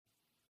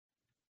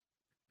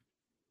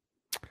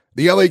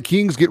The LA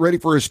Kings get ready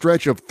for a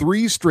stretch of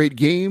 3 straight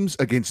games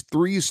against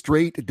 3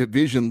 straight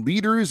division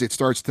leaders. It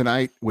starts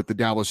tonight with the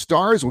Dallas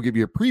Stars. We'll give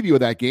you a preview of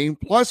that game.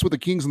 Plus, with the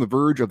Kings on the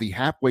verge of the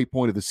halfway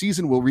point of the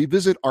season, we'll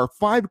revisit our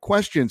 5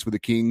 questions for the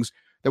Kings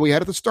that we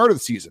had at the start of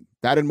the season.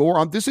 That and more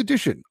on this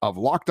edition of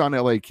Locked On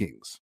LA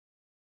Kings.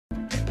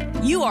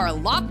 You are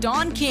Locked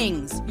On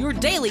Kings, your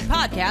daily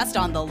podcast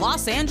on the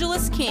Los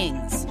Angeles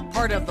Kings.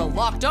 Part of the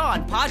Locked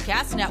On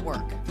Podcast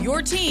Network,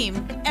 your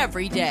team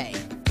every day.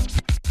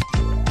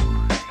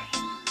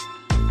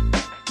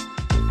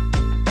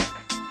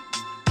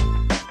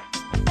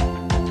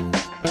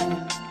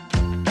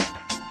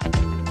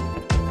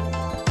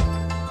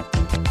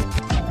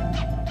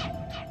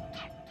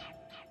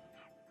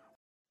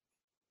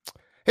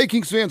 Hey,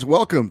 Kings fans,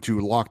 welcome to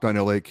Locked On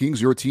LA Kings,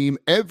 your team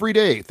every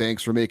day.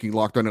 Thanks for making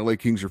Locked On LA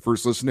Kings your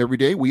first listen every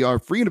day. We are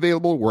free and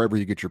available wherever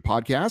you get your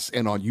podcasts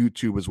and on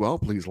YouTube as well.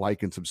 Please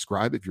like and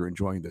subscribe if you're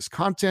enjoying this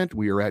content.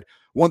 We are at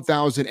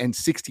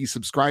 1,060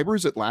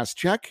 subscribers at last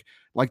check.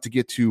 Like to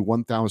get to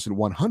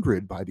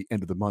 1,100 by the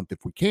end of the month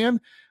if we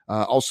can.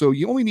 Also,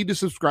 you only need to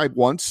subscribe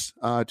once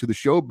to the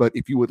show, but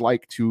if you would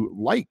like to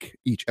like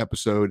each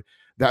episode,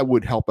 that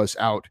would help us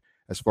out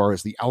as far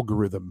as the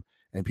algorithm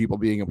and people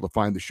being able to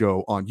find the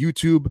show on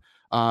YouTube.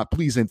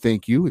 Please and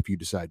thank you if you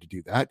decide to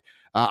do that.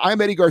 I'm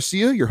Eddie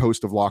Garcia, your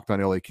host of Locked On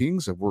LA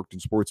Kings. I've worked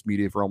in sports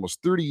media for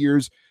almost 30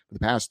 years. For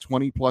the past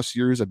 20 plus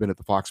years, I've been at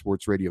the Fox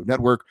Sports Radio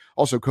Network,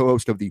 also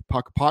co-host of the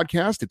Puck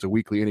Podcast. It's a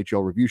weekly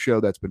NHL review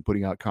show that's been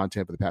putting out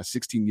content for the past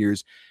 16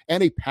 years,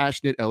 and a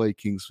passionate LA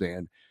Kings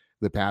fan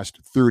the past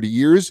 30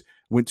 years.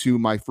 Went to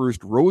my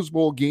first Rose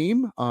Bowl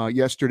game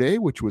yesterday,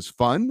 which was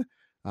fun.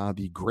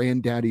 The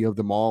granddaddy of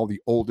them all, the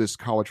oldest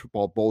college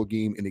football bowl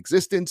game in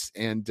existence.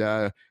 And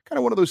kind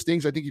of one of those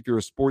things, I think if you're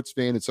a sports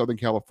fan in Southern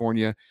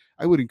California,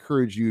 I would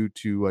encourage you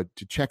to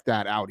check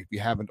that out if you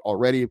haven't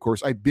already. Of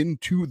course, I've been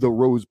to the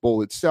Rose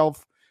Bowl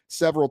itself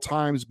several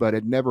times, but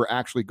had never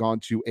actually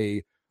gone to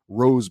a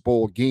Rose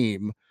Bowl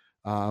game,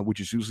 which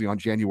is usually on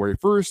January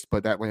 1st,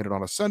 but that landed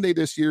on a Sunday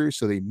this year,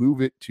 so they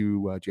move it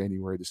to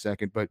January the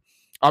 2nd. But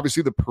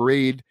obviously the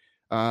parade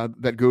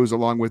that goes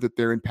along with it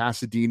there in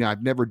Pasadena.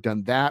 I've never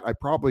done that. I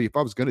probably, if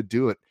I was going to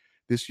do it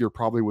this year,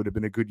 probably would have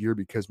been a good year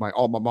because my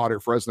alma mater,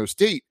 Fresno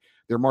State,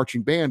 their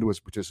marching band was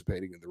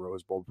participating in the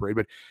Rose Bowl parade.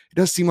 But it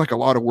does seem like a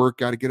lot of work.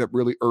 Got to get up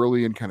really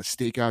early and kind of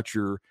stake out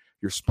your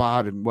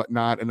spot and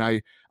whatnot. And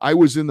I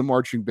was in the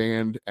marching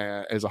band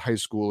as a high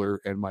schooler,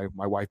 and my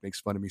wife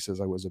makes fun of me, says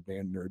I was a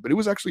band nerd. But it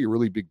was actually a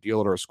really big deal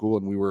at our school,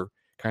 and we were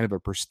kind of a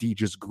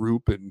prestigious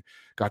group and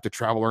got to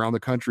travel around the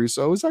country.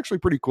 So it was actually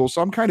pretty cool.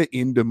 So I'm kind of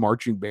into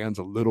marching bands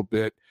a little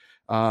bit.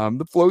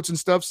 The floats and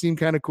stuff seem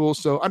kind of cool.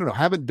 So I don't know,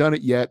 haven't done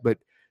it yet, but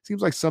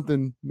seems like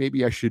something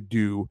maybe I should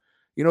do.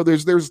 You know,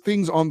 there's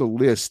things on the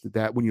list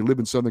that when you live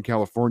in Southern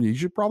California, you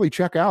should probably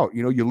check out.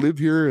 You know, you live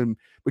here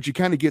but you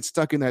kind of get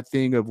stuck in that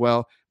thing of,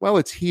 well,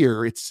 it's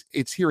here.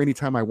 It's here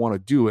anytime I want to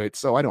do it.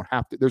 So I don't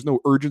have to, there's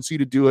no urgency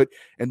to do it.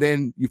 And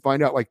then you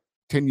find out like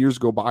 10 years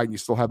go by and you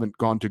still haven't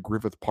gone to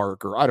Griffith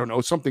Park, or I don't know,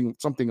 something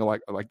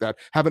like that.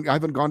 I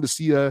haven't gone to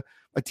see a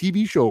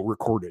TV show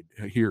recorded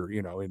here,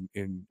 you know,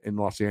 in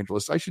Los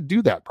Angeles. I should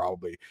do that,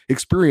 probably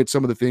experience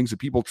some of the things that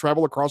people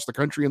travel across the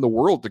country and the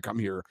world to come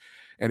here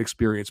and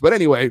experience. But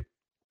anyway,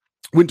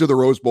 went to the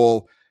Rose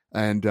Bowl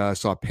and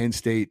saw Penn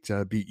State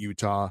beat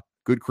Utah.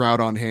 Good crowd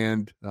on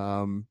hand.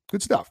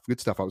 Good stuff.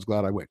 I was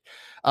glad I went.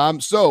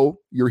 So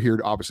you're here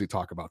to obviously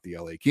talk about the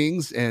LA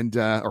Kings and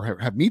or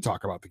have me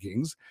talk about the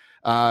Kings.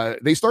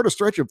 They start a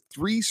stretch of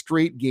 3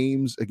 straight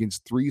games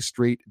against 3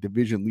 straight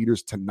division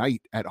leaders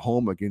tonight at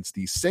home against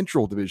the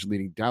Central Division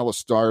leading Dallas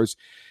Stars.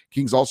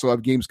 Kings also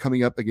have games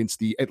coming up against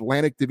the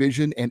Atlantic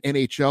Division and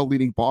NHL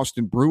leading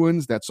Boston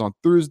Bruins. That's on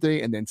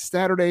Thursday, and then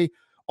Saturday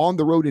on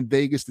the road in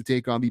Vegas to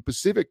take on the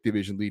Pacific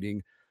Division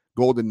leading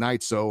Golden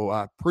Knights.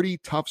 So pretty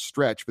tough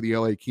stretch for the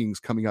LA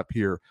Kings coming up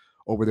here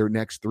over their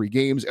next 3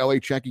 games. LA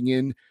checking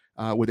in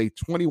with a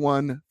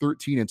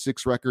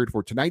 21-13-6 record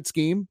for tonight's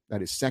game.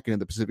 That is second in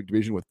the Pacific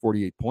Division with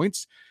 48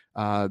 points.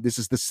 This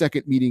is the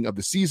second meeting of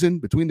the season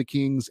between the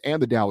Kings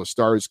and the Dallas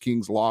Stars.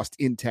 Kings lost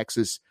in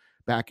Texas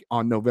back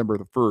on November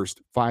the 1st,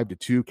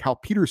 5-2. Cal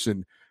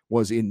Peterson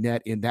was in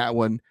net in that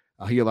one.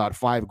 He allowed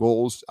 5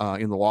 goals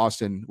in the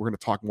loss, and we're going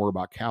to talk more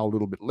about Cal a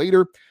little bit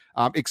later.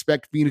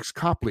 Expect Phoenix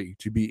Copley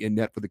to be in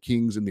net for the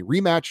Kings in the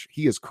rematch.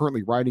 He is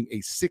currently riding a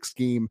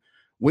 6-game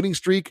winning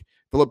streak.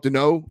 Phillip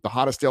Danault, the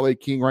hottest LA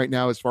King right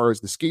now as far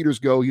as the skaters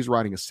go, he's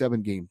riding a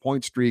 7-game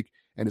point streak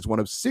and is one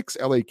of 6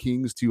 LA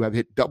Kings to have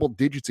hit double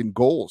digits in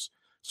goals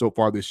so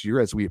far this year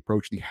as we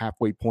approach the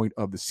halfway point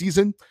of the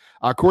season.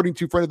 According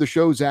to friend of the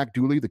show, Zach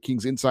Dooley, the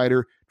Kings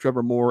insider,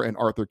 Trevor Moore and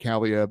Arthur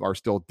Kaliev are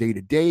still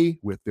day-to-day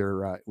with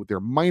their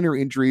minor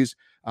injuries,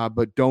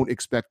 but don't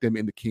expect them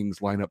in the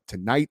Kings lineup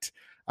tonight.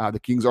 The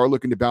Kings are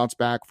looking to bounce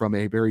back from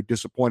a very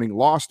disappointing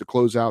loss to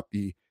close out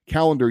the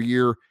calendar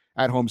year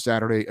at home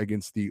Saturday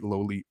against the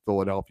lowly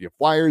Philadelphia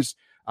Flyers.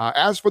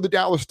 As for the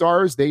Dallas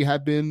Stars, they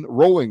have been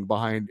rolling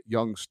behind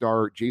young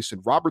star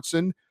Jason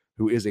Robertson,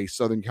 who is a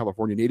Southern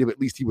California native.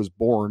 At least he was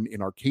born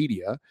in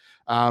Arcadia.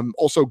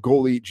 Also,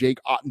 goalie Jake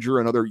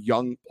Ottinger, another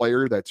young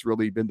player that's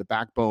really been the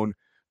backbone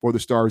for the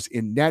Stars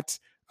in net.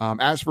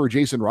 As for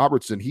Jason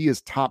Robertson, he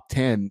is top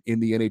 10 in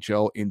the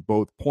NHL in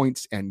both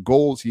points and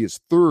goals. He is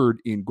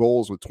third in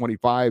goals with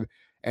 25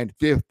 and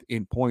fifth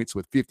in points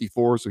with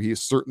 54. So he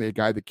is certainly a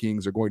guy the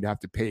Kings are going to have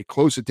to pay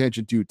close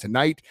attention to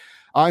tonight.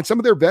 And some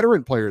of their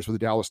veteran players for the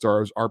Dallas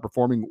Stars are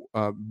performing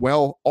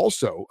well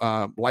also,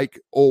 like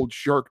old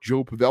Shark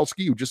Joe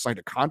Pavelski, who just signed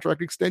a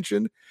contract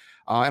extension,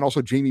 and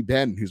also Jamie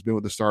Benn, who's been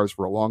with the Stars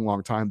for a long,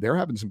 long time. They're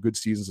having some good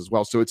seasons as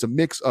well. So it's a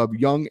mix of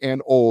young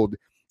and old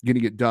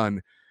getting it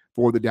done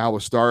for the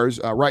Dallas Stars.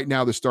 Right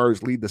now, the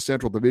Stars lead the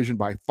Central Division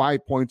by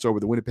 5 points over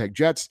the Winnipeg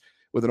Jets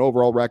with an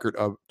overall record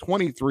of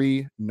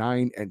 23,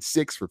 9, and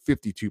 6 for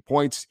 52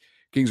 points.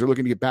 Kings are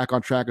looking to get back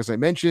on track, as I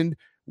mentioned.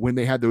 When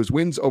they had those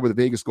wins over the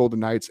Vegas Golden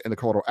Knights and the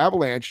Colorado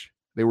Avalanche,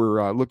 they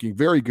were looking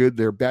very good,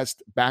 their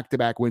best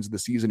back-to-back wins of the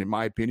season, in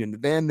my opinion.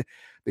 Then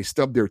they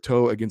stubbed their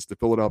toe against the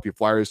Philadelphia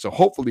Flyers. So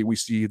hopefully we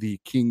see the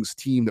Kings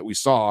team that we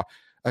saw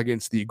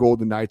against the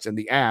Golden Knights and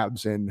the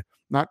Avs, and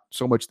not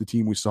so much the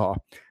team we saw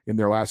in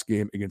their last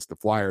game against the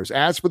Flyers.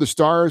 As for the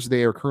Stars,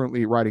 they are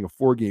currently riding a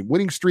 4-game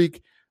winning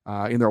streak.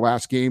 In their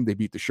last game, they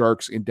beat the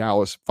Sharks in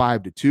Dallas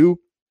 5-2.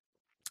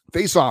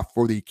 Face-off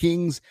for the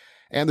Kings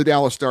and the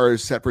Dallas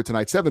Stars set for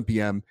tonight, 7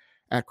 p.m.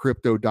 at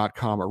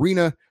Crypto.com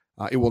Arena.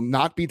 It will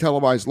not be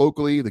televised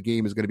locally. The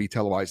game is going to be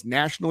televised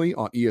nationally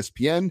on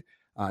ESPN.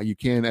 You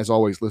can, as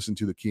always, listen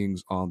to the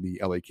Kings on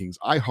the LA Kings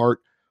iHeart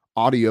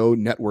audio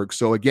network.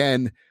 So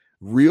again,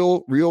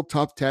 real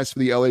tough test for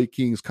the LA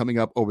Kings coming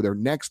up over their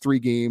next 3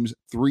 games.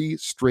 3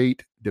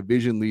 straight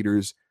division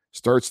leaders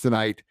starts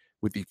tonight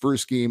with the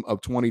first game of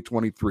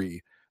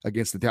 2023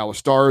 against the Dallas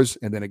Stars,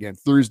 and then again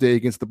Thursday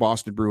against the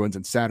Boston Bruins,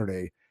 and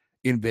Saturday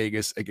in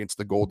Vegas against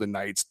the Golden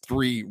Knights.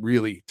 3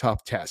 really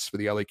tough tests for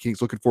the LA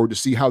Kings. Looking forward to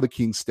see how the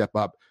Kings step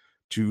up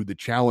to the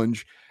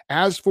challenge.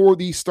 As for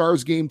the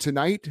Stars game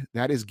tonight,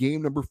 that is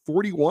game number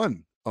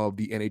 41 of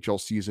the NHL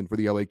season for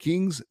the LA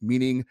Kings,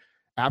 meaning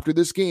after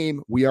this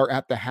game, we are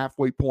at the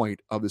halfway point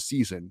of the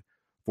season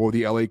for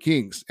the LA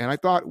Kings. And I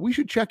thought we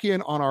should check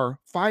in on our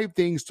 5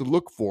 things to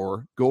look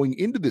for going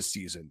into this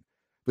season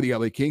for the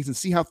LA Kings and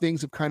see how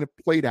things have kind of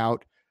played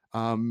out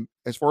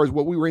as far as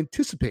what we were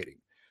anticipating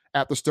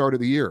at the start of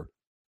the year.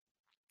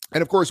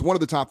 And of course, one of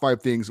the top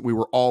 5 things we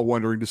were all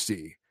wondering to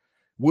see,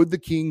 would the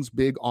Kings'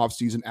 big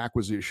offseason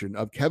acquisition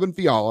of Kevin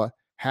Fiala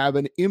have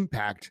an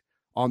impact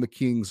on the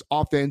Kings'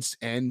 offense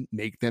and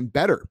make them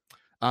better?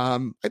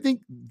 I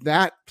think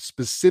that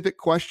specific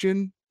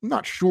question, I'm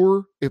not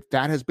sure if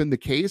that has been the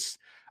case.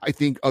 I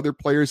think other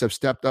players have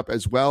stepped up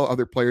as well.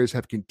 Other players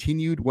have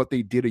continued what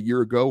they did a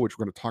year ago, which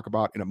we're going to talk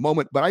about in a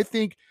moment. But I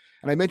think,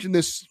 and I mentioned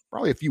this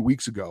probably a few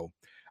weeks ago,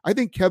 I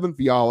think Kevin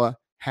Fiala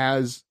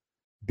has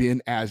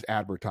been as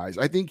advertised.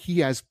 I think he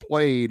has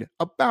played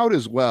about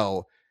as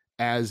well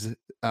as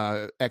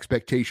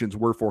expectations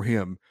were for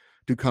him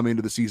to come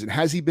into the season.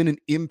 Has he been an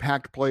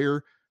impact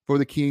player for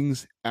the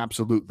Kings?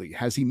 Absolutely.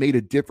 Has he made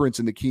a difference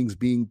in the Kings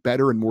being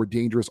better and more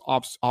dangerous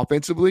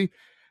offensively?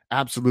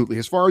 Absolutely.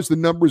 As far as the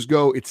numbers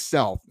go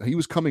itself, he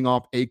was coming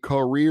off a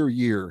career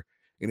year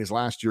in his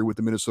last year with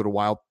the Minnesota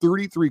Wild.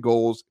 33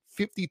 goals,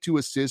 52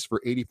 assists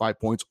for 85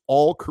 points,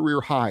 all career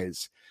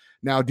highs.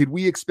 Now, did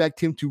we expect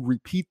him to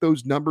repeat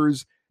those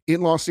numbers in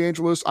Los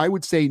Angeles? I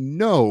would say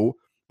no,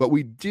 but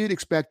we did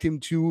expect him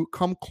to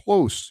come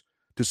close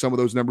to some of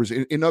those numbers.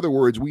 In other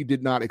words, we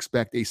did not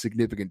expect a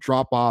significant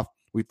drop-off.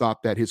 We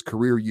thought that his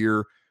career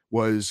year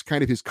was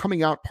kind of his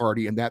coming out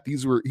party and that he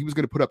was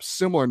going to put up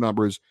similar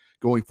numbers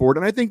going forward.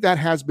 And I think that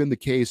has been the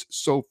case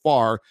so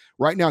far.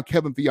 Right now,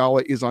 Kevin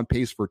Fiala is on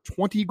pace for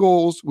 20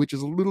 goals, which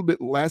is a little bit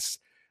less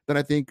than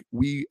I think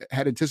we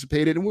had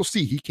anticipated. And we'll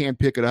see. He can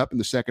pick it up in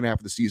the second half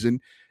of the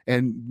season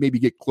and maybe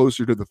get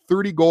closer to the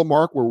 30-goal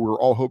mark where we're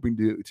all hoping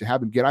to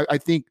have him get. I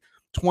think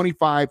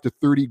 25 to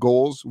 30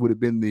 goals would have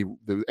been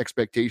the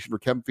expectation for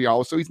Kevin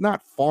Fiala. So he's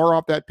not far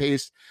off that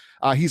pace.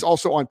 He's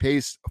also on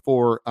pace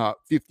for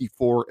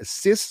 54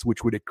 assists,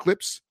 which would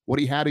eclipse what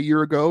he had a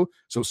year ago.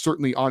 So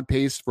certainly on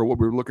pace for what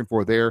we were looking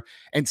for there.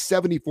 And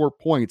 74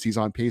 points he's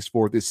on pace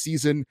for this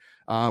season,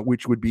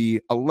 which would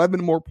be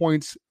 11 more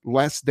points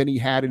less than he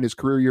had in his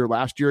career year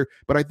last year.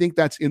 But I think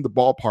that's in the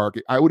ballpark.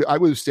 I would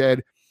have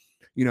said,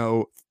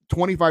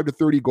 25 to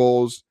 30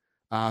 goals,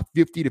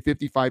 50 to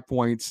 55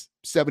 points,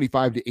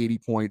 75 to 80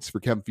 points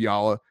for Kevin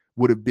Fiala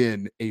would have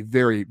been a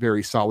very,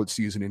 very solid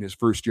season in his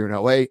first year in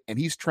LA. And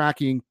he's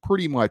tracking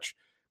pretty much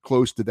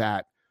close to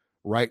that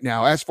right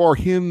now. As for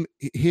him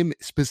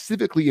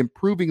specifically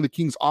improving the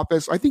Kings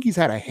offense, I think he's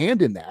had a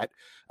hand in that.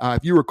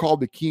 If you recall,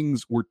 the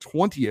Kings were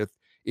 20th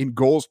in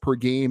goals per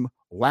game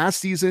last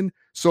season.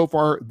 So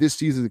far this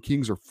season, the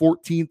Kings are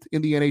 14th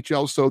in the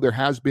NHL. So there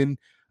has been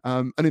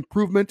an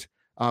improvement.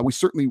 We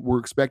certainly were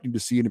expecting to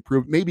see an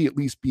improvement, maybe at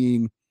least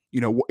being,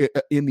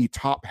 in the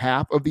top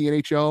half of the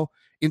NHL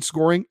in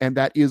scoring. And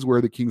that is where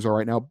the Kings are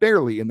right now,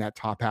 barely in that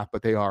top half,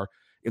 but they are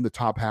in the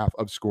top half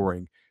of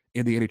scoring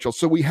in the NHL.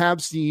 So we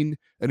have seen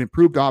an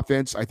improved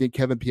offense. I think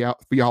Kevin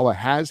Fiala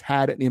has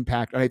had an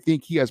impact, and I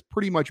think he has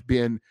pretty much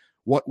been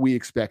what we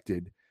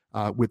expected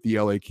with the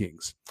LA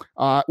Kings.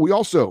 We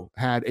also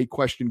had a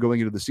question going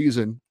into the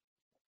season.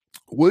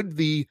 Would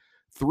the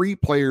three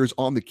players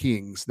on the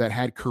Kings that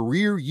had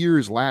career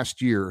years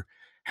last year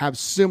have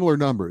similar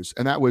numbers?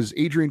 And that was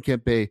Adrian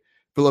Kempe,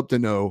 Phillip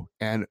Danault,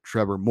 and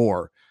Trevor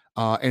Moore.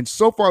 And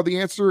so far, the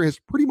answer has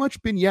pretty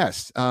much been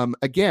yes.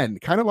 Again,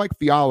 kind of like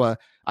Fiala,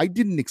 I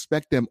didn't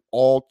expect them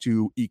all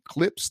to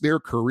eclipse their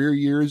career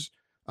years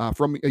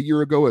from a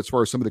year ago as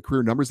far as some of the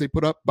career numbers they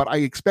put up, but I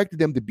expected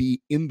them to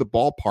be in the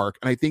ballpark,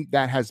 and I think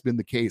that has been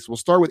the case. We'll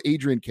start with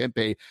Adrian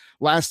Kempe.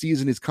 Last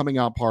season, his coming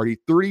out party,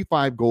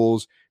 35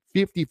 goals,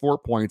 54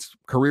 points,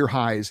 career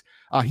highs.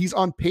 He's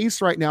on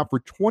pace right now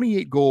for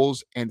 28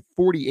 goals and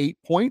 48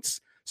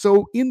 points.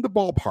 So in the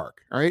ballpark,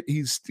 all right?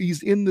 He's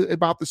in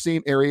about the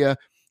same area,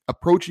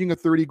 approaching a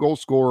 30-goal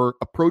scorer,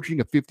 approaching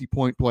a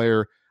 50-point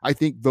player. I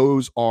think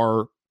those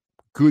are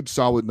good,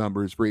 solid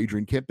numbers for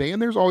Adrian Kempe,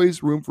 and there's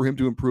always room for him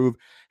to improve.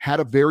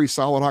 Had a very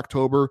solid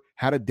October,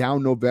 had a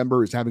down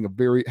November, is having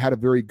had a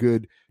very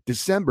good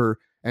December,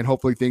 and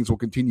hopefully things will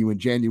continue in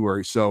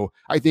January. So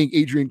I think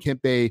Adrian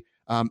Kempe,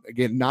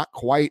 again, not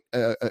quite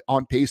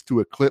on pace to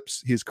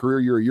eclipse his career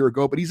year a year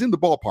ago, but he's in the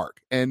ballpark,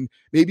 and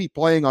maybe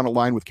playing on a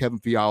line with Kevin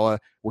Fiala,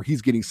 where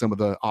he's getting some of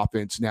the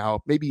offense now,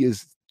 maybe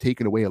is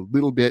taken away a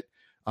little bit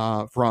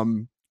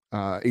from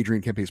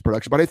Adrian Kempe's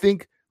production. But I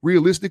think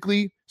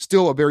realistically,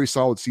 still a very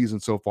solid season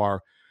so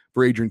far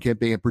for Adrian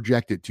Kempe, and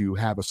projected to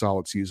have a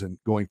solid season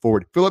going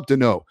forward. Phillip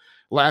Danault,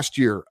 last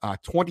year,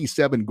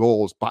 27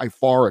 goals, by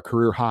far a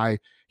career high.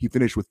 He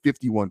finished with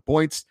 51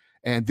 points.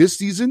 And this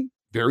season,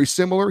 very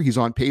similar. He's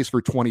on pace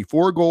for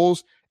 24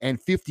 goals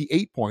and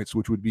 58 points,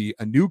 which would be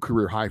a new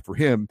career high for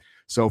him.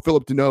 So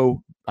Phillip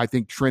Danault, I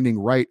think, trending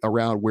right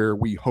around where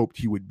we hoped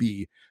he would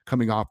be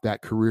coming off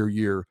that career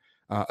year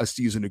a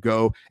season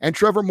ago. And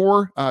Trevor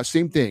Moore,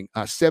 same thing,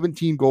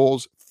 17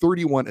 goals,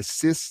 31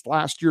 assists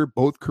last year,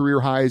 both career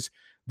highs.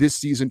 This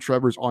season,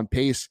 Trevor's on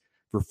pace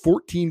for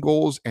 14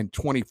 goals and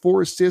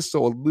 24 assists,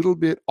 so a little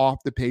bit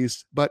off the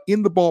pace, but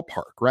in the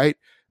ballpark, right?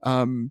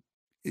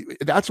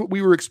 That's what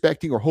we were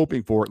expecting or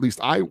hoping for, at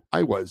least I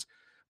was,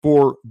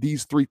 for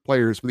these three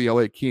players for the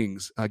LA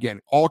Kings.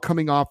 Again, all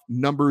coming off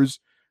numbers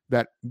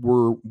that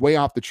were way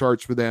off the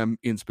charts for them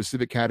in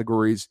specific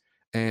categories,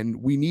 and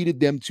we needed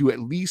them to at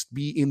least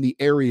be in the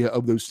area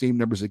of those same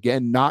numbers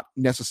again, not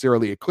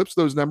necessarily eclipse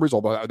those numbers,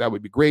 although that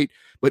would be great,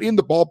 but in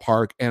the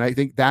ballpark. And I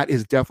think that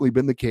has definitely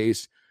been the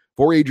case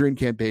for Adrian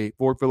Kempe,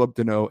 for Phillip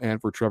Danault,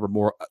 and for Trevor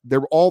Moore.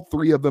 They're all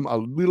three of them a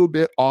little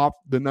bit off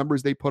the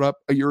numbers they put up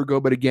a year ago,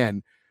 but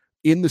again,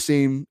 in the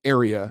same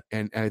area.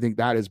 And I think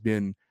that has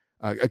been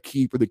a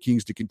key for the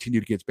Kings to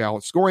continue to get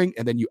balanced scoring.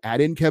 And then you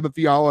add in Kevin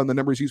Fiala and the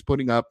numbers he's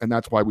putting up, and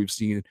that's why we've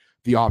seen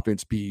the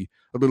offense be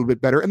a little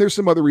bit better. And there's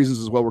some other reasons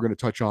as well we're going to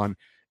touch on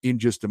in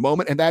just a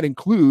moment. And that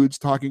includes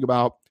talking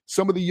about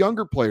some of the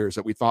younger players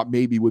that we thought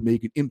maybe would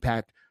make an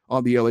impact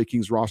on the LA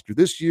Kings roster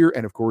this year.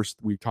 And of course,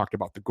 we talked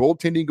about the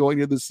goaltending going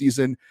into the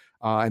season,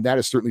 and that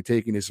has certainly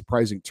taken a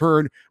surprising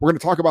turn. We're going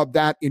to talk about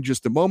that in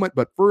just a moment.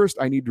 But first,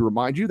 I need to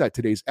remind you that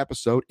today's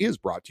episode is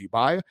brought to you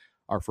by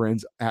our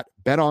friends at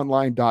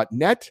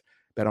betonline.net.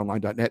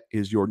 BetOnline.net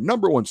is your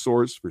number one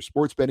source for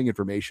sports betting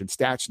information,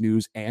 stats,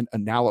 news, and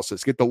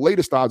analysis. Get the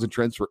latest odds and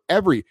trends for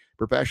every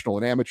professional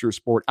and amateur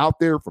sport out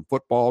there, from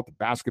football to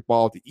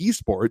basketball to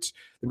esports.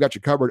 They've got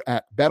you covered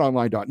at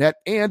BetOnline.net.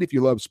 And if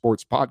you love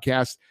sports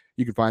podcasts,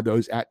 you can find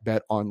those at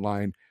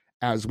BetOnline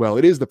as well.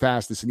 It is the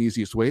fastest and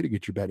easiest way to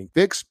get your betting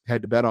fix.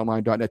 Head to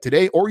BetOnline.net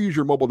today or use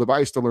your mobile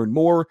device to learn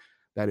more.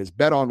 That is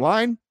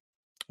BetOnline,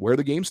 where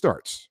the game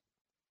starts.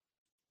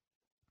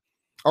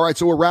 All right,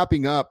 so we're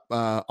wrapping up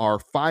our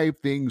 5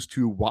 things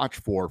to watch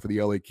for the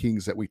LA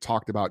Kings that we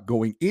talked about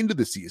going into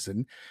the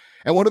season.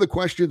 And one of the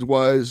questions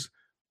was,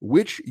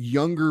 which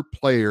younger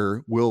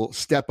player will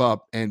step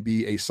up and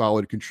be a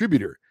solid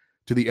contributor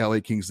to the LA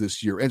Kings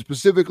this year? And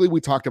specifically, we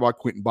talked about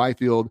Quinton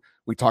Byfield.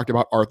 We talked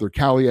about Arthur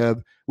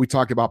Kaliyev. We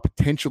talked about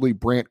potentially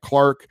Brandt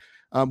Clarke.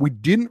 We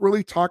didn't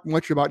really talk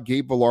much about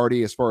Gabe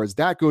Vilardi as far as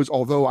that goes,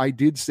 although I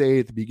did say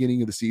at the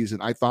beginning of the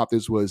season, I thought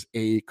this was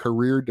a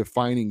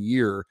career-defining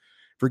year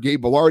for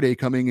Gabe Vilardi,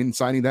 coming in,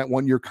 signing that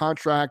 1-year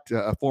contract,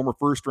 a former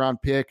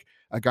first-round pick,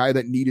 a guy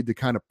that needed to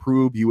kind of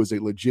prove he was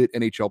a legit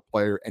NHL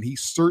player, and he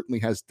certainly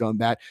has done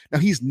that. Now,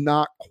 he's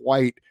not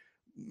quite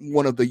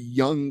one of the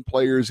young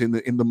players in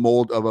the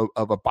mold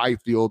of a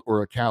Byfield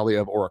or a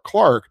Kaliyev or a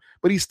Clarke,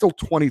 but he's still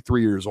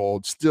 23 years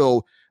old,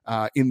 still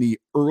in the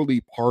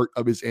early part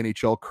of his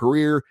NHL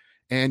career,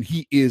 and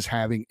he is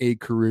having a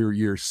career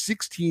year.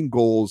 16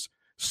 goals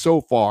so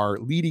far,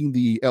 leading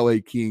the LA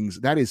Kings.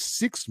 That is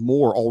 6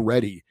 more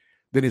already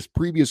than his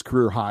previous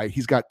career high.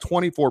 He's got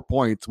 24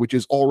 points, which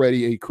is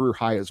already a career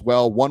high as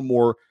well, 1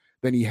 more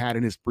than he had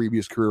in his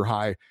previous career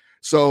high.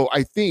 So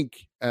I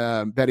think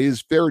that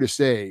is fair to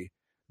say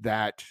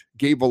that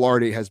Gabe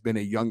Vilardi has been a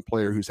young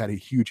player who's had a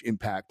huge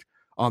impact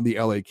on the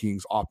LA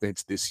Kings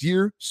offense this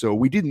year. So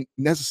we didn't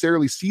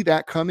necessarily see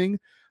that coming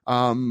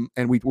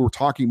And we were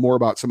talking more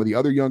about some of the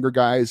other younger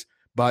guys,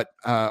 but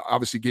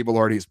obviously Gabe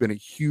Vilardi has been a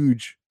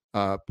huge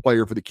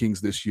player for the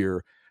Kings this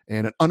year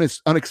and an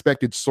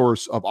unexpected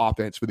source of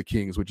offense for the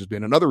Kings, which has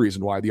been another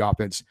reason why the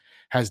offense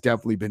has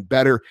definitely been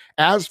better.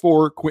 As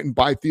for Quinton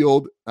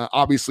Byfield,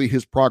 obviously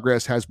his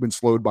progress has been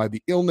slowed by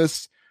the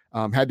illness.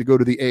 Had to go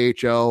to the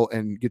AHL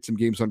and get some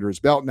games under his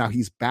belt. Now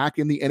he's back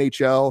in the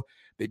NHL.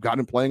 They've got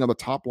him playing on the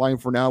top line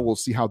for now. We'll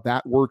see how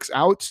that works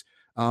out.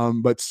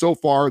 But so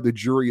far, the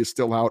jury is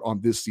still out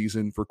on this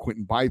season for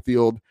Quinton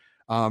Byfield.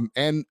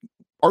 And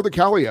Arthur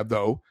Kaliyev,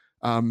 though,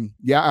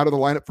 out of the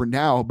lineup for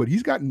now, but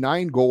he's got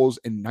 9 goals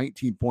and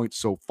 19 points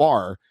so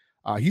far.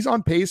 He's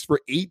on pace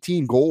for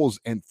 18 goals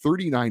and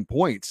 39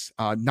 points,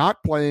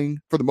 not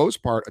playing, for the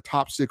most part, a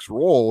top 6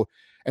 role.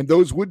 And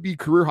those would be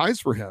career highs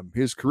for him.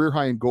 His career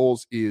high in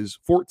goals is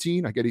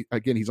 14.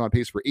 Again, he's on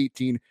pace for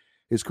 18.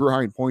 His career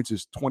high in points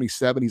is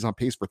 27. He's on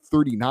pace for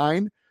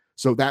 39.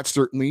 So that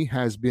certainly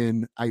has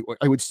been, I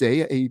would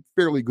say, a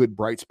fairly good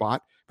bright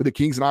spot for the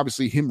Kings. And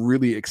obviously him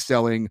really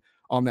excelling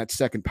on that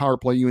second power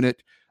play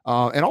unit.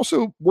 And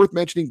also worth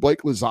mentioning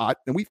Blake Lizotte.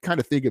 And we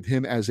kind of think of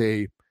him as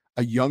a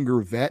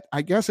younger vet,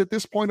 I guess, at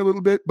this point a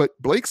little bit. But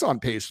Blake's on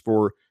pace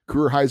for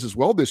career highs as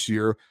well this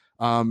year.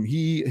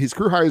 His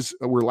career highs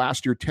were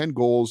last year 10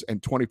 goals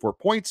and 24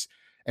 points.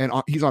 And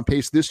he's on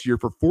pace this year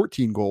for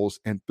 14 goals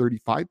and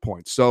 35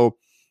 points. So,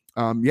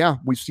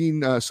 we've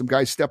seen some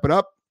guys stepping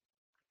up.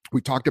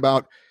 We talked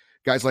about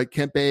guys like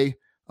Kempe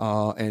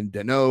and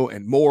Danault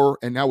and Moore.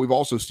 And now we've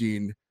also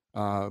seen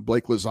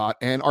Blake Lizotte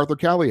and Arthur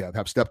Kaliyev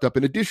have stepped up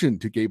in addition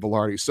to Gabe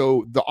Vilardi.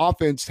 So the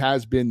offense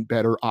has been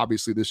better,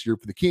 obviously, this year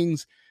for the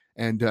Kings.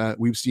 And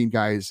we've seen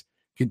guys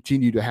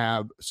continue to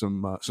have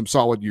some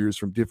solid years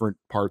from different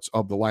parts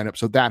of the lineup.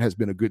 So that has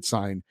been a good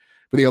sign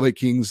for the LA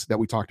Kings that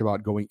we talked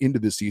about going into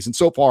this season.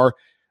 So far,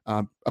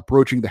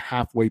 approaching the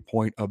halfway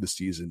point of the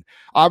season.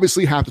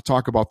 Obviously, have to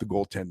talk about the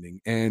goaltending.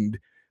 And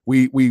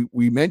we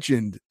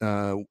mentioned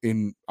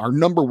in our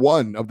number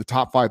one of the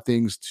top 5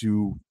 things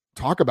to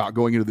talk about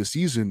going into the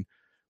season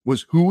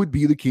was who would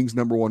be the Kings'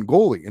 number 1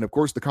 goalie. And of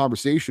course, the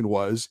conversation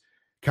was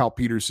Cal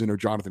Peterson or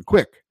Jonathan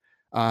Quick.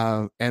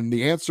 And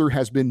the answer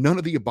has been none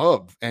of the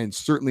above. And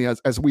certainly,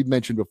 as we've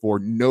mentioned before,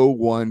 no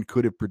one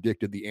could have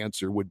predicted the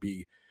answer would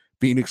be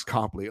Phoenix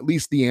Copley, at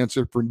least the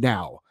answer for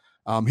now.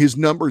 His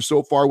numbers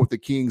so far with the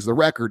Kings, the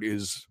record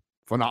is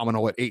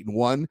phenomenal at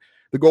 8-1.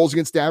 The goals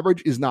against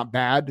average is not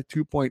bad,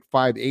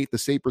 2.58. The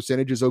save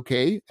percentage is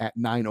okay at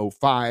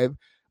 905.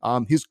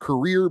 His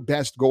career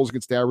best goals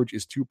against average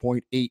is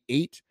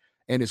 2.88,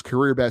 and his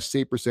career best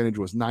save percentage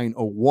was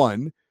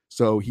 901.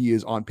 So he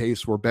is on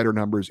pace for better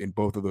numbers in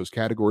both of those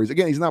categories.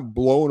 Again, he's not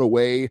blown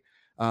away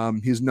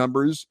his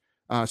numbers,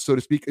 so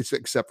to speak,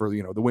 except for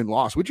the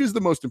win-loss, which is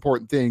the most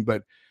important thing.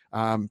 But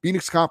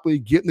Phoenix Copley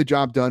getting the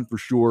job done for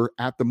sure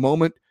at the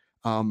moment.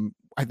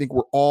 I think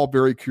we're all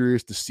very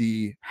curious to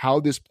see how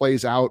this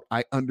plays out.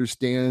 I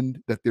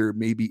understand that there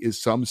maybe is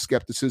some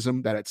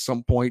skepticism that at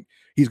some point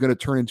he's going to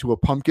turn into a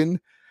pumpkin.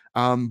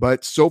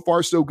 But so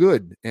far, so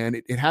good. And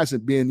it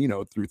hasn't been,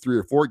 through 3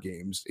 or 4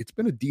 games. It's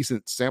been a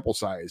decent sample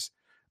size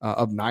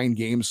of 9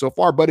 games so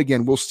far. But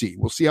again, we'll see.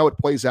 We'll see how it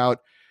plays out.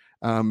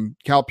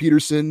 Cal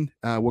Peterson,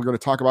 we're going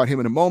to talk about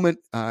him in a moment.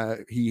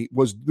 He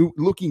was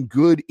looking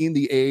good in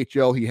the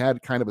AHL. He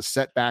had kind of a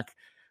setback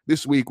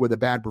this week with a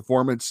bad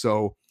performance.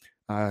 So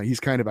he's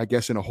kind of, I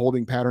guess, in a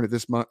holding pattern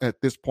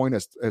at this point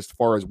as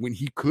far as when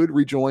he could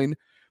rejoin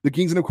the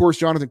Kings. And of course,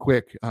 Jonathan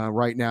Quick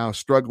right now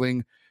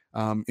struggling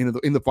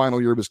in the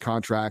final year of his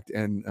contract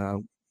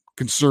and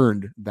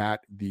concerned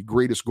that the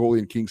greatest goalie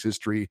in Kings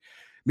history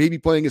may be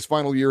playing his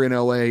final year in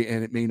LA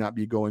and it may not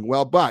be going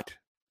well, but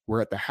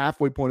we're at the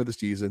halfway point of the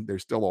season.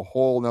 There's still a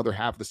whole another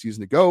half of the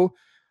season to go.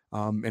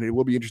 And it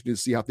will be interesting to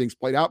see how things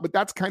played out, but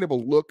that's kind of a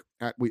look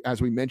at,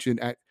 as we mentioned,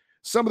 at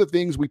some of the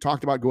things we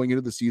talked about going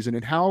into the season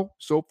and how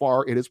so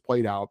far it has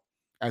played out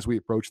as we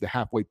approach the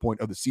halfway point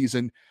of the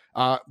season.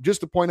 Just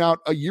to point out,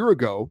 a year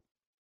ago,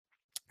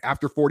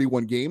 after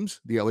 41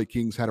 games, the LA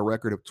Kings had a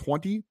record of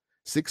 20,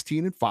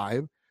 16, and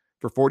 5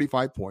 for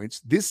 45 points.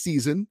 This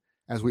season,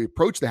 as we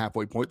approach the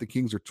halfway point, the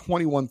Kings are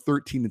 21,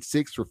 13, and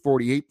 6 for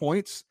 48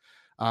 points.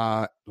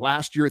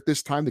 Last year at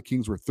this time, the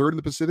Kings were 3rd in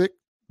the Pacific.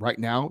 Right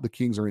now, the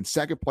Kings are in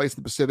 2nd place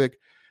in the Pacific.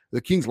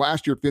 The Kings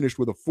last year finished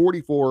with a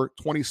 44,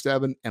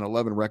 27, and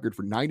 11 record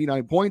for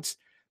 99 points.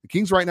 The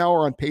Kings right now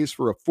are on pace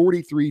for a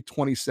 43,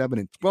 27,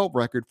 and 12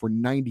 record for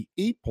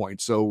 98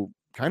 points. So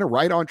kind of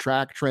right on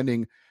track,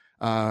 trending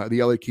the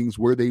LA Kings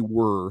where they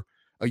were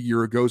a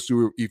year ago.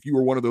 So if you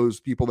were one of those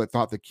people that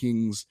thought the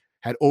Kings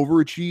had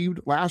overachieved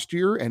last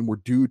year and were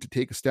due to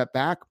take a step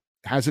back,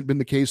 hasn't been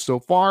the case so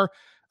far.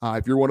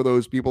 If you're one of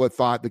those people that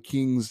thought the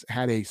Kings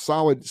had a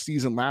solid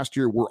season last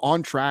year, we're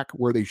on track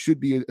where they should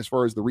be as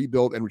far as the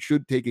rebuild, and we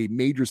should take a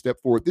major step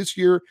forward this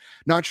year.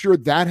 Not sure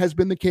that has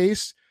been the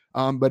case.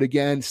 But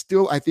again,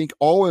 still, I think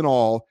all in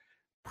all,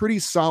 pretty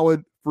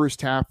solid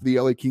first half of the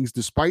LA Kings,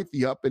 despite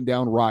the up and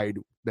down ride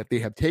that they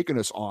have taken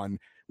us on.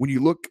 When you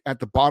look at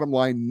the bottom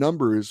line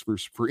numbers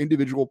for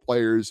individual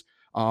players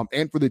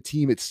and for the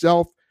team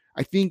itself,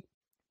 I think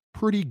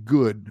pretty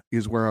good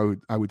is where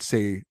I would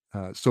say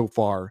so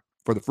far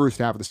for the first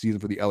half of the season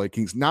for the LA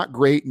Kings. Not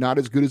great, not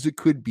as good as it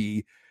could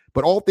be,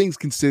 but all things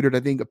considered, I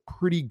think a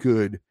pretty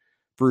good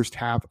first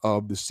half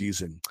of the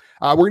season.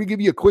 We're going to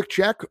give you a quick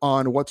check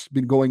on what's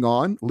been going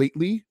on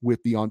lately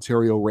with the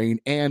Ontario Reign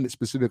and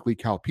specifically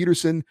Cal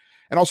Petersen,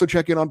 and also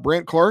check in on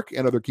Brandt Clarke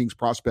and other Kings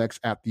prospects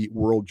at the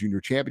World Junior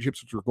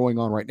Championships, which are going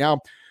on right now.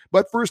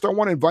 But first, I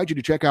want to invite you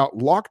to check out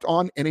Locked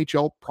On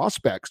NHL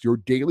Prospects, your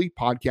daily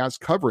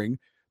podcast covering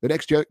the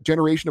next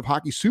generation of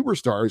hockey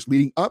superstars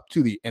leading up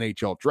to the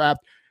NHL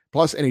draft,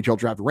 plus NHL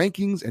draft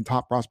rankings and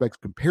top prospects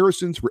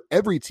comparisons for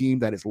every team.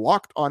 That is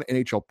Locked On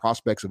NHL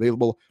Prospects,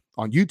 available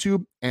on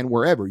YouTube and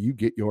wherever you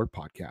get your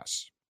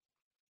podcasts.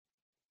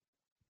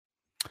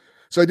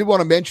 So I did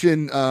want to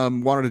mention,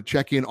 wanted to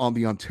check in on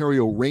the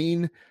Ontario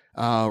Reign.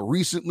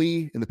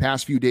 Recently, in the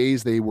past few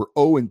days, they were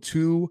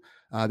 0-2.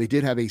 They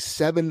did have a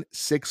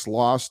 7-6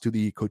 loss to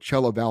the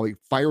Coachella Valley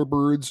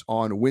Firebirds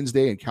on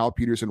Wednesday, and Cal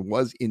Petersen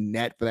was in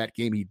net for that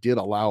game. He did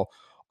allow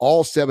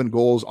all 7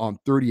 goals on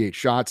 38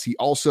 shots. He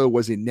also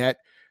was in net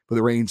for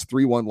the Reign's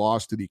 3-1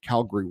 loss to the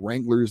Calgary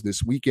Wranglers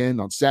this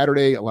weekend on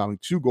Saturday, allowing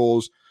 2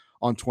 goals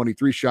on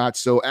 23 shots.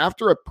 So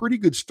after a pretty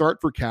good start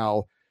for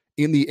Cal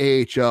in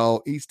the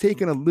AHL, he's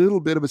taken a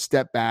little bit of a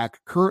step back.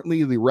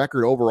 Currently, the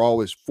record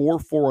overall is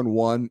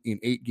 4-4-1 in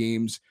 8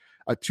 games.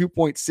 A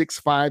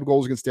 2.65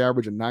 goals against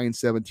average, a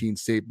 917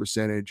 save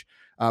percentage.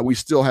 We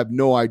still have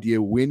no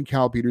idea when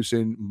Cal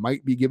Petersen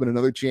might be given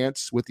another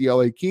chance with the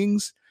LA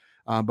Kings.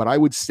 But I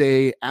would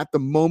say at the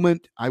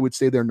moment,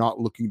 they're not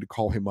looking to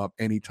call him up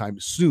anytime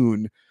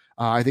soon.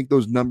 I think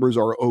those numbers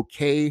are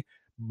okay,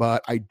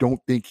 but I don't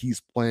think he's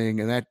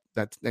playing. And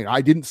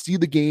I didn't see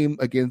the game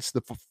against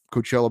the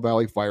Coachella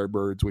Valley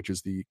Firebirds, which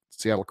is the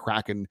Seattle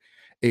Kraken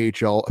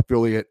AHL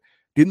affiliate.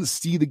 Didn't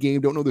see the game,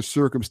 don't know the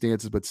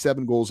circumstances, but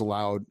 7 goals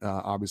allowed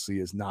obviously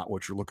is not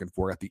what you're looking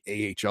for at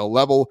the AHL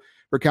level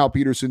for Cal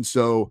Petersen.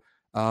 So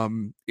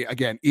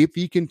again, if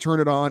he can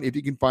turn it on, if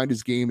he can find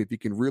his game, if he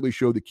can really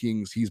show the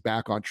Kings he's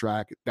back on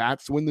track,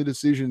 that's when the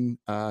decision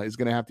is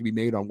going to have to be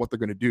made on what they're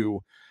going to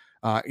do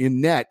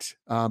in net.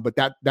 But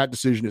that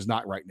decision is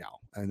not right now,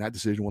 and that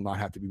decision will not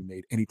have to be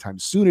made anytime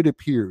soon, it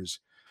appears,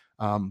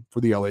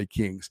 for the LA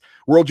Kings.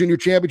 World Junior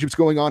Championships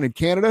going on in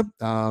Canada,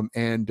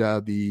 and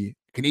the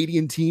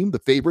Canadian team, the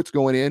favorites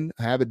going in,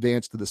 have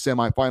advanced to the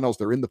semifinals.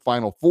 They're in the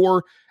Final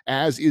Four,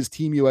 as is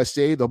Team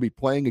USA. They'll be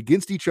playing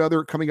against each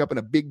other, coming up in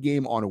a big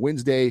game on a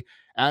Wednesday.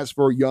 As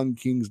for young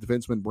Kings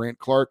defenseman Brandt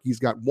Clarke, he's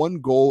got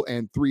 1 goal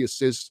and 3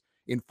 assists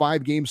in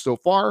 5 games so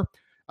far.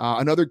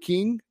 Another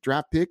King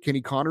draft pick,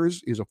 Kenny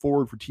Connors, is a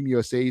forward for Team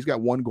USA. He's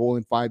got 1 goal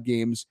in 5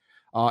 games.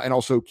 And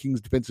also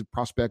Kings defensive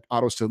prospect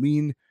Otto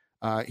Selin.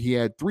 He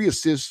had 3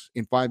 assists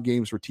in 5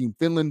 games for Team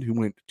Finland, who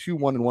went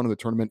 2-1-1 in the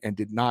tournament and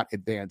did not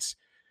advance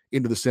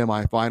into the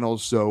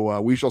semifinals.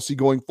 So we shall see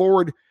going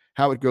forward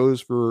how it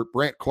goes for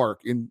Brandt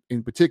Clarke in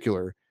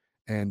particular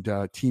and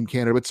Team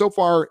Canada. But so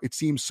far, it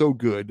seems so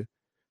good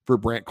for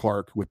Brandt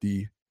Clarke with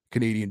the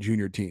Canadian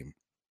junior team.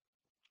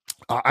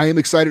 I am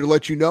excited to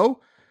let you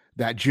know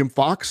that Jim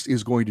Fox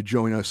is going to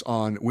join us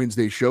on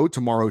Wednesday's show,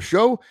 tomorrow's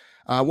show.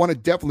 I want to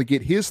definitely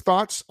get his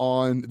thoughts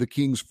on the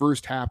Kings'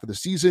 first half of the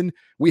season.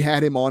 We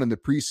had him on in the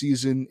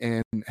preseason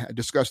and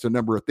discussed a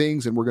number of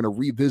things, and we're going to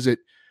revisit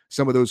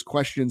some of those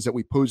questions that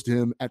we posed to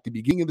him at the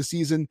beginning of the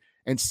season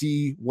and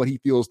see what he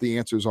feels the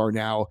answers are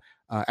now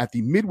at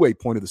the midway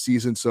point of the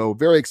season. So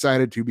very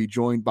excited to be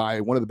joined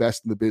by one of the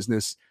best in the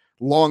business,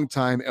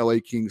 longtime LA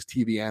Kings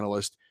TV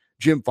analyst.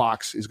 Jim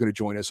Fox is going to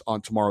join us on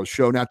tomorrow's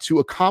show. Now, to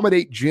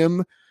accommodate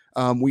Jim,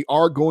 we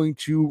are going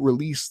to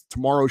release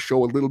tomorrow's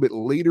show a little bit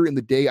later in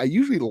the day. I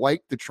usually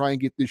like to try and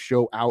get this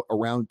show out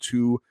around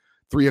 2,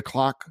 3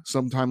 o'clock,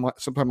 sometime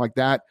like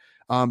that.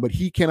 But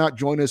he cannot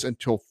join us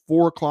until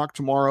 4 o'clock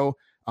tomorrow.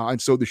 And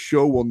so the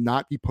show will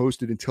not be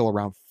posted until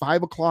around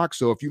 5 o'clock.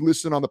 So if you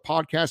listen on the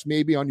podcast,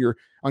 maybe on your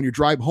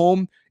drive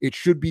home, it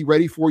should be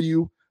ready for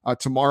you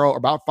tomorrow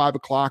about 5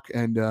 o'clock.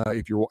 And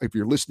if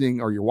you're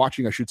listening or you're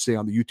watching, I should say,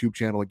 on the YouTube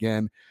channel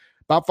again,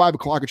 about 5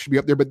 o'clock, it should be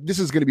up there. But this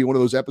is going to be one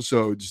of those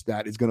episodes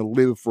that is going to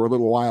live for a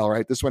little while,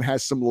 right? This one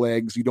has some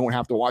legs. You don't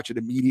have to watch it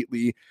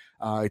immediately.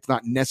 It's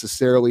not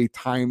necessarily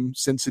time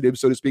sensitive,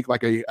 so to speak,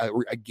 like a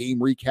game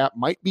recap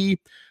might be.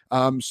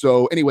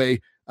 So anyway,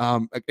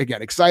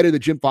 again, excited that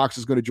Jim Fox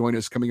is going to join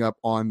us coming up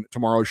on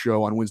tomorrow's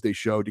show, on Wednesday's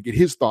show, to get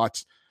his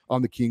thoughts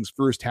on the Kings'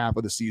 first half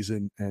of the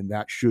season. And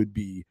that should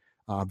be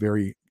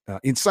very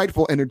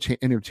insightful,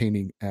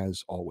 entertaining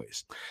as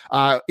always.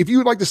 If you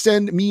would like to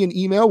send me an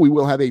email, we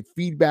will have a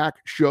feedback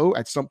show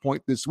at some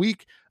point this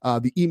week.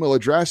 The email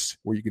address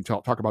where you can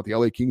talk about the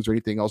LA Kings or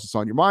anything else that's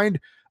on your mind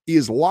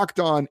is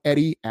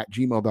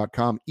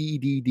lockedoneddie@gmail.com,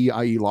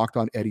 EDDIE,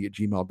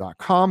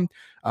 lockedoneddie@gmail.com.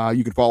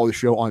 You can follow the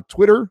show on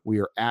Twitter. We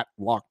are at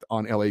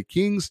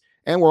LockedOnLAKings,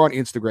 and we're on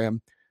Instagram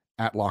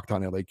at Locked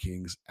On LA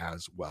Kings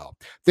as well.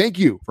 Thank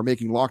you for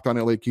making Locked On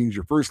LA Kings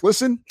your first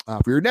listen.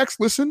 For your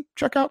next listen,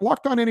 check out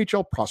Locked On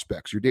NHL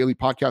Prospects, your daily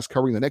podcast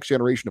covering the next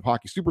generation of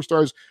hockey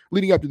superstars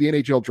leading up to the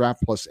NHL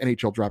Draft, plus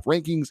NHL Draft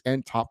rankings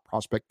and top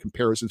prospect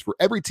comparisons for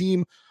every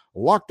team.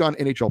 Locked On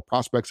NHL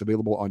Prospects,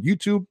 available on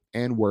YouTube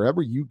and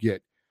wherever you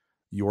get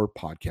your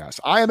podcasts.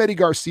 I am Eddie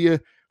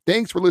Garcia.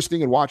 Thanks for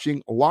listening and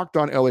watching Locked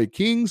On LA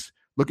Kings.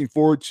 Looking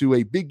forward to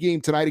a big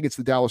game tonight against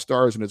the Dallas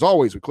Stars. And as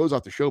always, we close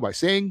out the show by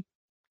saying,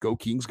 Go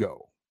Kings,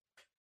 go.